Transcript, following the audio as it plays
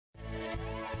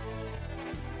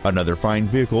Another fine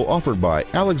vehicle offered by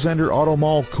Alexander Auto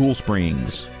Mall, Cool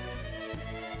Springs.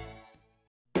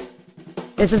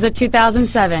 This is a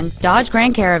 2007 Dodge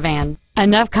Grand Caravan.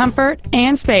 Enough comfort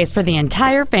and space for the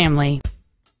entire family.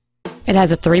 It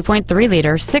has a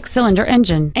 3.3-liter six-cylinder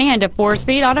engine and a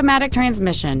 4-speed automatic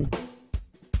transmission.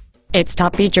 Its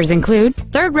top features include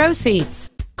third-row seats,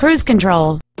 cruise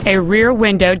control, a rear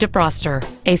window defroster,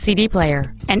 a CD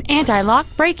player, an anti-lock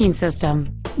braking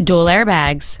system, dual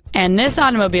airbags, and this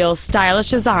automobile's stylish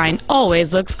design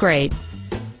always looks great.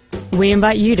 We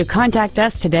invite you to contact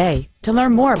us today to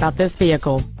learn more about this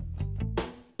vehicle.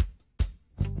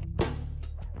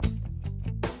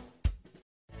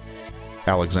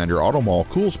 Alexander Auto Mall,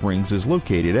 Cool Springs is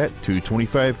located at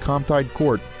 225 Comtide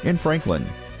Court in Franklin.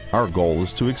 Our goal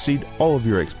is to exceed all of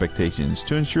your expectations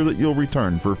to ensure that you'll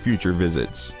return for future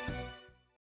visits.